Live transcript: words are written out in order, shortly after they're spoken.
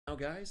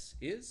guys,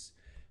 is,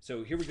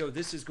 so here we go.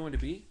 This is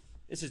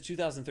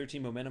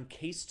 2013 Momentum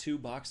Case 2,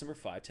 box number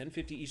 5,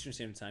 10:50 Eastern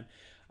Standard Time.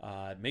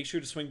 Make sure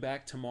to swing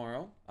back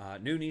tomorrow,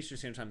 noon Eastern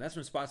Standard Time. That's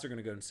when spots are going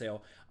to go on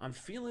sale. I'm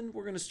feeling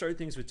we're going to start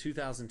things with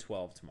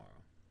 2012 tomorrow.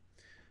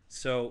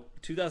 So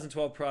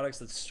 2012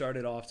 products, let's start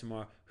it off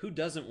tomorrow. Who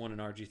doesn't want an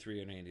RG3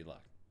 or an Andy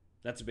Luck?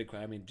 That's a big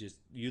question. I mean, just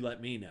you let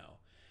me know.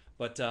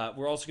 But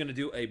we're also going to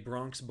do a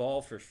Bronx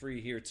ball for free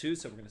here too.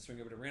 So we're going to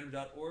swing over to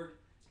random.org.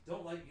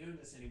 Don't like doing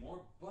this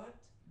anymore, but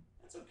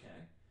that's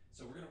okay.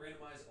 So we're going to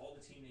randomize all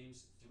the team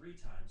names 3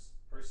 times.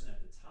 Person at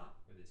the top,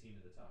 or the team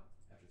at the top,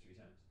 after 3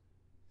 times,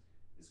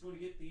 is going to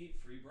get the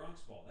free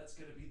Bronx ball. That's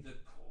going to be the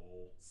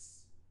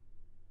Colts.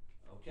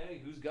 Okay,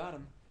 who's got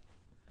them?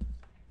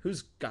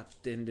 Who's got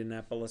the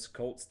Indianapolis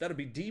Colts? That'll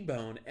be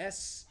D-Bone,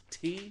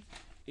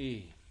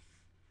 S-T-E.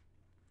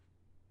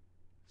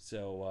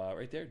 So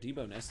right there,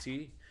 D-Bone,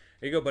 S-T-E.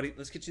 There you go, buddy.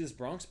 Let's get you this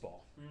Bronx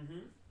ball.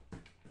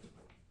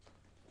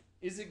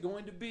 Is it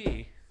going to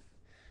be?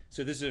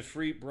 So this is a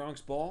free Bronx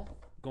ball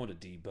going to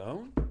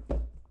D-Bone.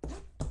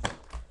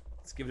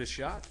 Let's give it a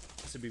shot.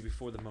 This will be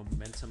before the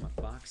Momentum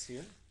box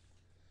here.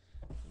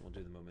 We'll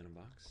do the Momentum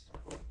box.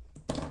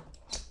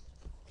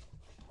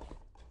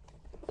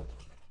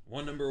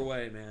 1 number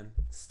away, man.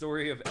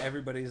 Story of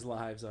everybody's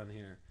lives on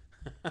here.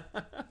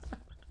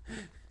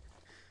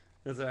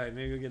 That's all right.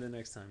 Maybe we'll get it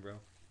next time, bro.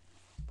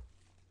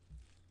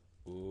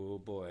 Oh,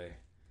 boy.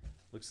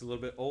 Looks a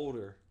little bit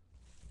older.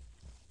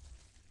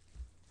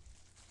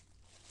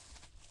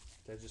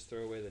 Did I just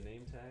throw away the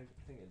name tag?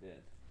 I think I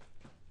did.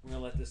 I'm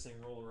going to let this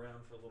thing roll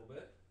around for a little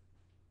bit.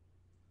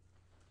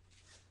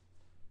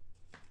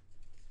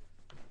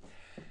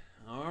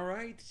 All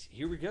right.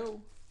 Here we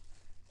go.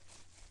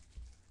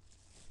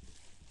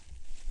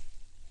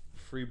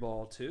 Free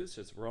ball too, so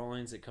it's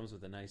Rawlings. It comes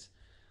with a nice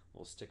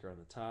little sticker on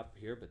the top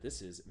here, but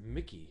this is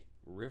Mickey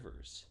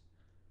Rivers.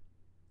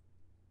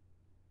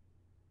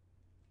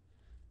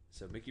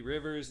 So Mickey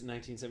Rivers,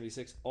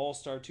 1976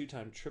 All-Star,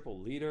 2-time triple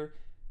leader,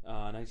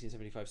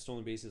 1975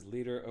 stolen bases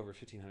leader, over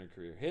 1,500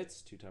 career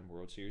hits, 2-time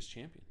World Series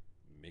champion.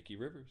 Mickey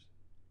Rivers.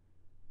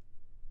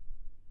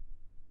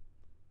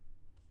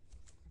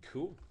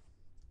 Cool.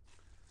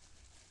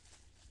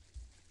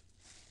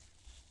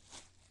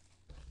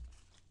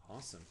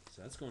 Awesome.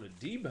 So that's going to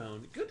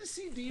D-Bone. Good to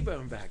see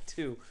D-Bone back,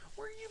 too.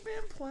 Where you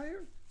been,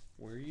 player?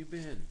 Where you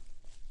been?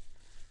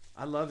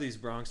 I love these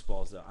Bronx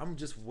balls, though. I'm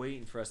just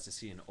waiting for us to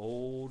see an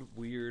old,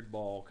 weird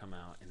ball come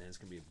out, and then it's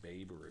going to be a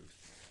Babe Ruth.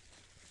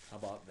 How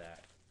about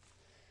that?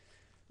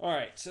 All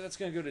right, so that's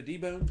going to go to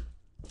D-Bone.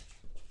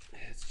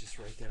 Let's just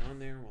write that on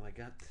there while I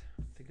got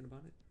thinking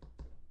about it.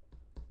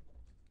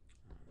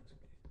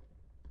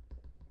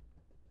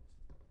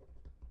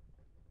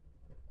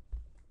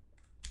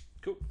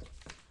 Cool.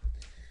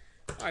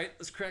 All right,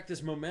 let's crack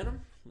this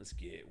Momentum. Let's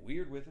get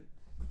weird with it.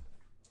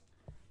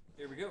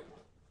 Here we go.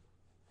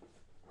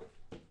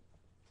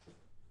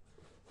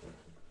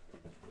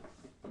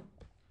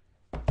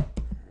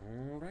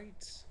 All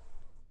right.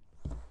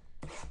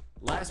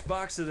 Last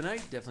box of the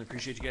night. Definitely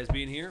appreciate you guys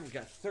being here. We've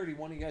got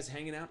 31 of you guys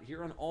hanging out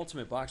here on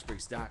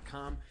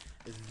UltimateBoxBreaks.com,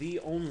 the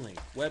only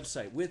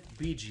website with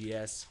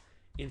BGS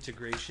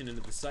integration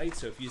into the site.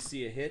 So if you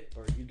see a hit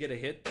or you get a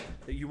hit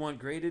that you want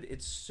graded,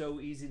 it's so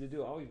easy to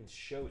do. I'll even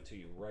show it to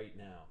you right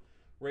now.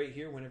 Right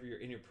here, whenever you're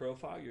in your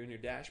profile, you're in your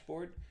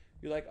dashboard,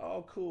 you're like,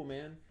 oh, cool,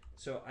 man.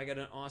 So I got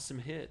an awesome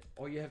hit.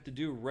 All you have to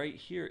do right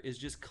here is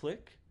just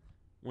click,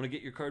 want to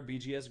get your card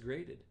BGS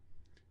graded.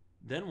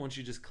 Then once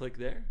you just click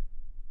there,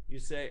 you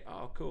say,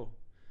 oh, cool.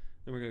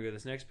 Then we're going to go to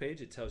this next page.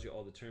 It tells you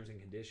all the terms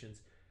and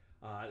conditions.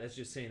 That's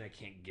just saying I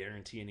can't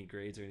guarantee any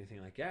grades or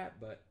anything like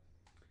that, but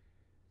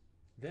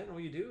then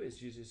all you do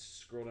is you just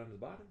scroll down to the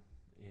bottom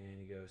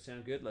and you go,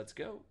 sound good, let's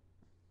go.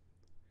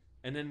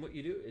 And then what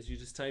you do is you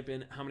just type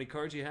in how many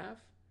cards you have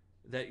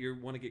that you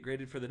want to get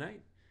graded for the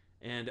night.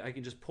 And I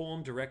can just pull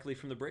them directly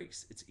from the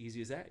breaks. It's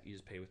easy as that. You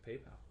just pay with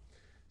PayPal.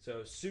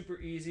 So super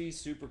easy,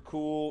 super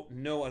cool.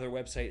 No other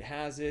website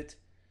has it.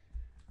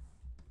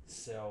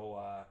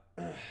 So,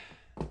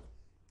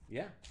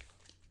 yeah.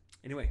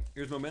 Anyway,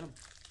 here's Momentum.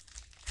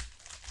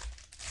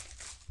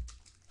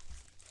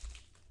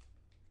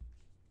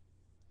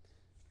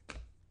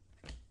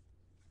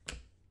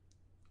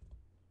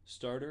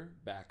 Starter,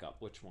 backup.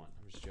 Which one?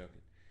 I'm just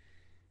joking.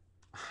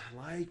 I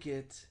like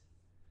it.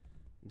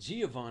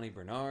 Giovanni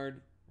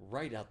Bernard,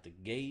 right out the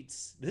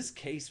gates. This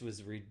case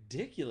was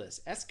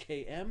ridiculous.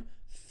 SKM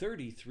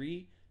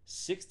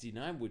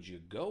 3369. Would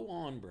you go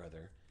on,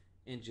 brother,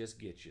 and just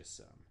get you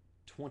some?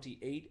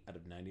 28 out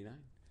of 99.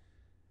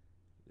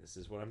 This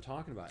is what I'm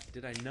talking about.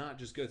 Did I not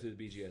just go through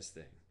the BGS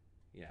thing?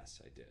 Yes,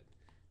 I did.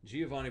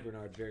 Giovanni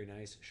Bernard, very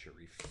nice.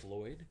 Sharif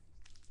Floyd.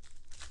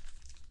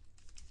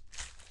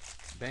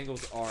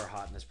 Bengals are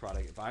hot in this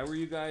product. If I were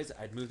you guys,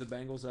 I'd move the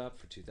Bengals up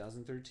for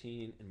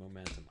 2013 in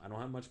Momentum. I don't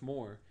have much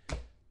more,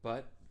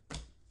 but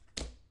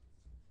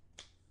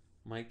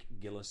Mike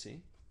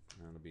Gillislee.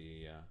 That'll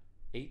be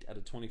 8 out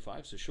of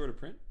 25, so short of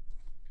print.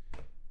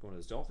 Going to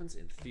those Dolphins.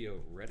 And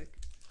Theo Reddick.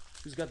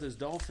 Who's got those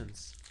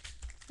Dolphins?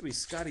 That'll be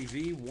Scotty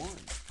V1.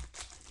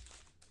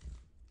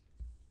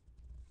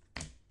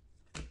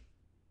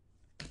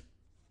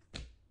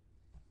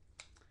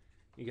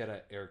 You got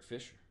a Eric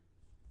Fisher.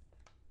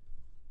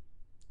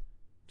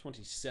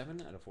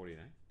 27 out of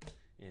 49.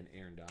 And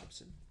Aaron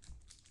Dobson.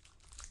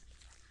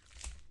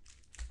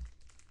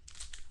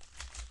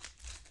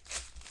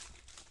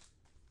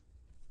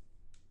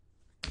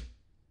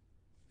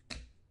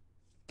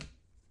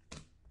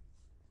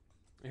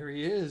 There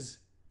he is.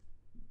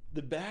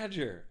 The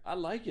Badger. I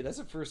like it. That's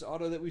the first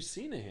auto that we've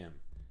seen of him.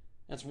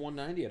 That's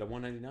 190 out of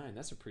 199.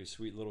 That's a pretty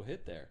sweet little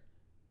hit there.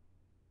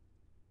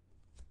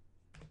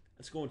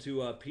 Let's go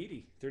into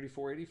Petey,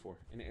 3484,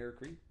 and Eric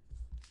Reed.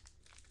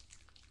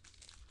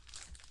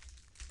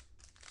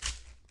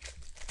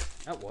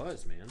 That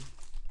was, man.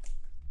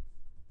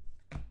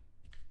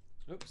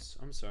 Oops,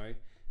 I'm sorry.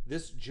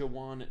 This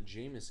Jawan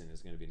Jameson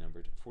is going to be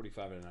numbered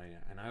 45 out of 99.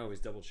 And I always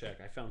double check.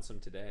 I found some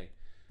today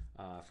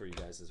for you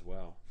guys as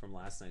well from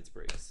last night's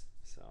breaks.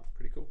 So,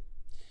 pretty cool.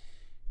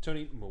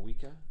 Tony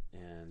Moika,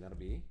 and that'll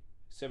be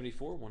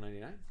 74,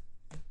 199.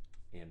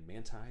 And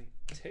Manti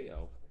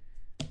Te'o.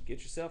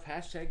 Get yourself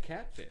hashtag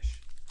catfish.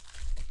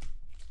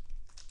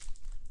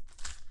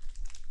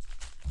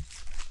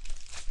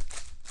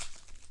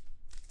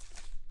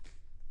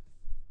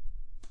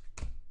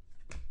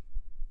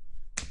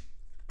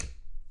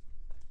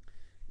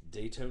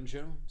 Dayton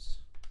Jones,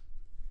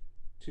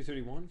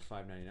 231,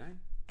 599.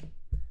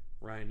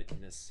 Ryan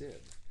Nassib.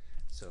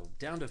 So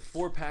down to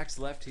 4 packs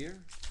left here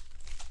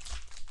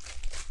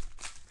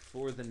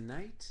for the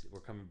night. We're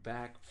coming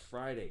back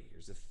Friday.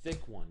 Here's a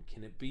thick one.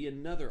 Can it be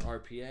another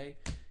RPA?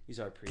 These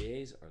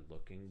RPAs are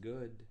looking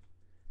good.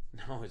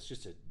 No, it's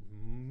just a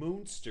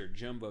Moonster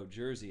jumbo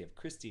jersey of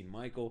Christine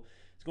Michael.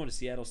 It's going to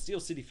Seattle. Steel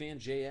City fan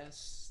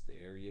JS.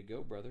 There you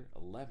go, brother.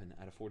 11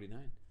 out of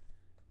 49.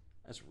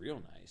 That's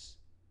real nice.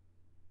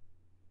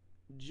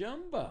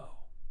 Jumbo.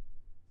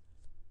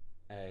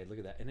 Hey, look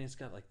at that. And it's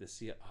got like the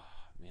Seattle.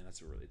 Oh, man,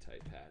 that's a really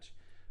tight patch.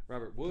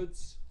 Robert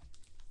Woods.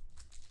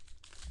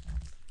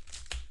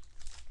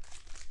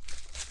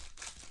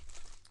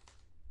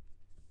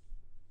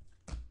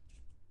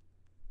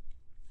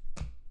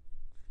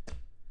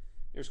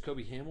 Here's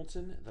Kobe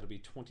Hamilton. That'll be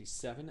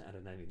 27 out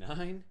of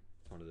 99.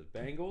 Going to the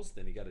Bengals.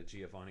 Then you got a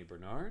Giovanni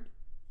Bernard.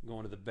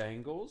 Going to the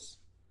Bengals.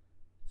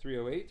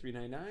 308,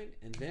 399.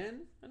 And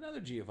then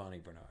another Giovanni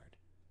Bernard.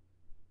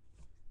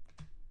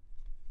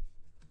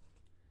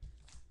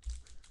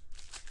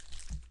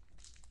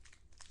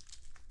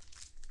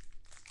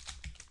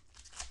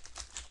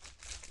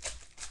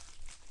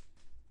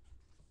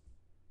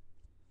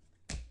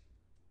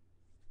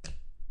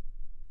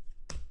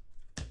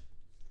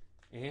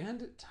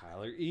 And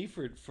Tyler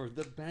Eifert for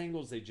the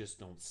Bengals. They just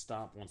don't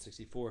stop.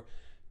 164,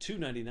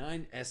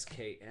 299.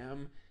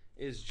 SKM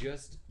is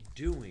just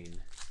doing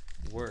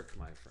work,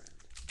 my friend.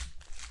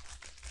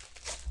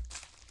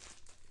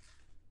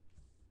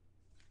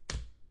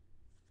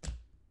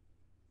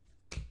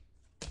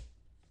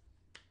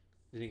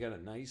 Then you got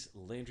a nice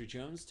Landry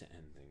Jones to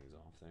end things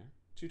off there.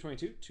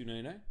 222,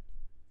 299.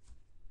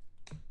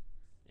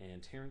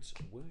 And Terrence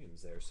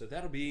Williams there. So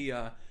that'll be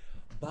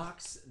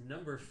box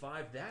number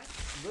 5. That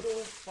little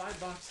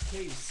 5-box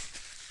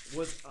case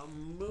was a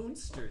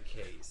Moonster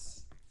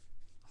case.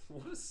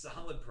 What a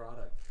solid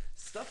product.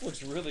 Stuff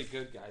looks really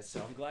good, guys.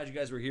 So I'm glad you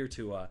guys were here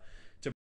to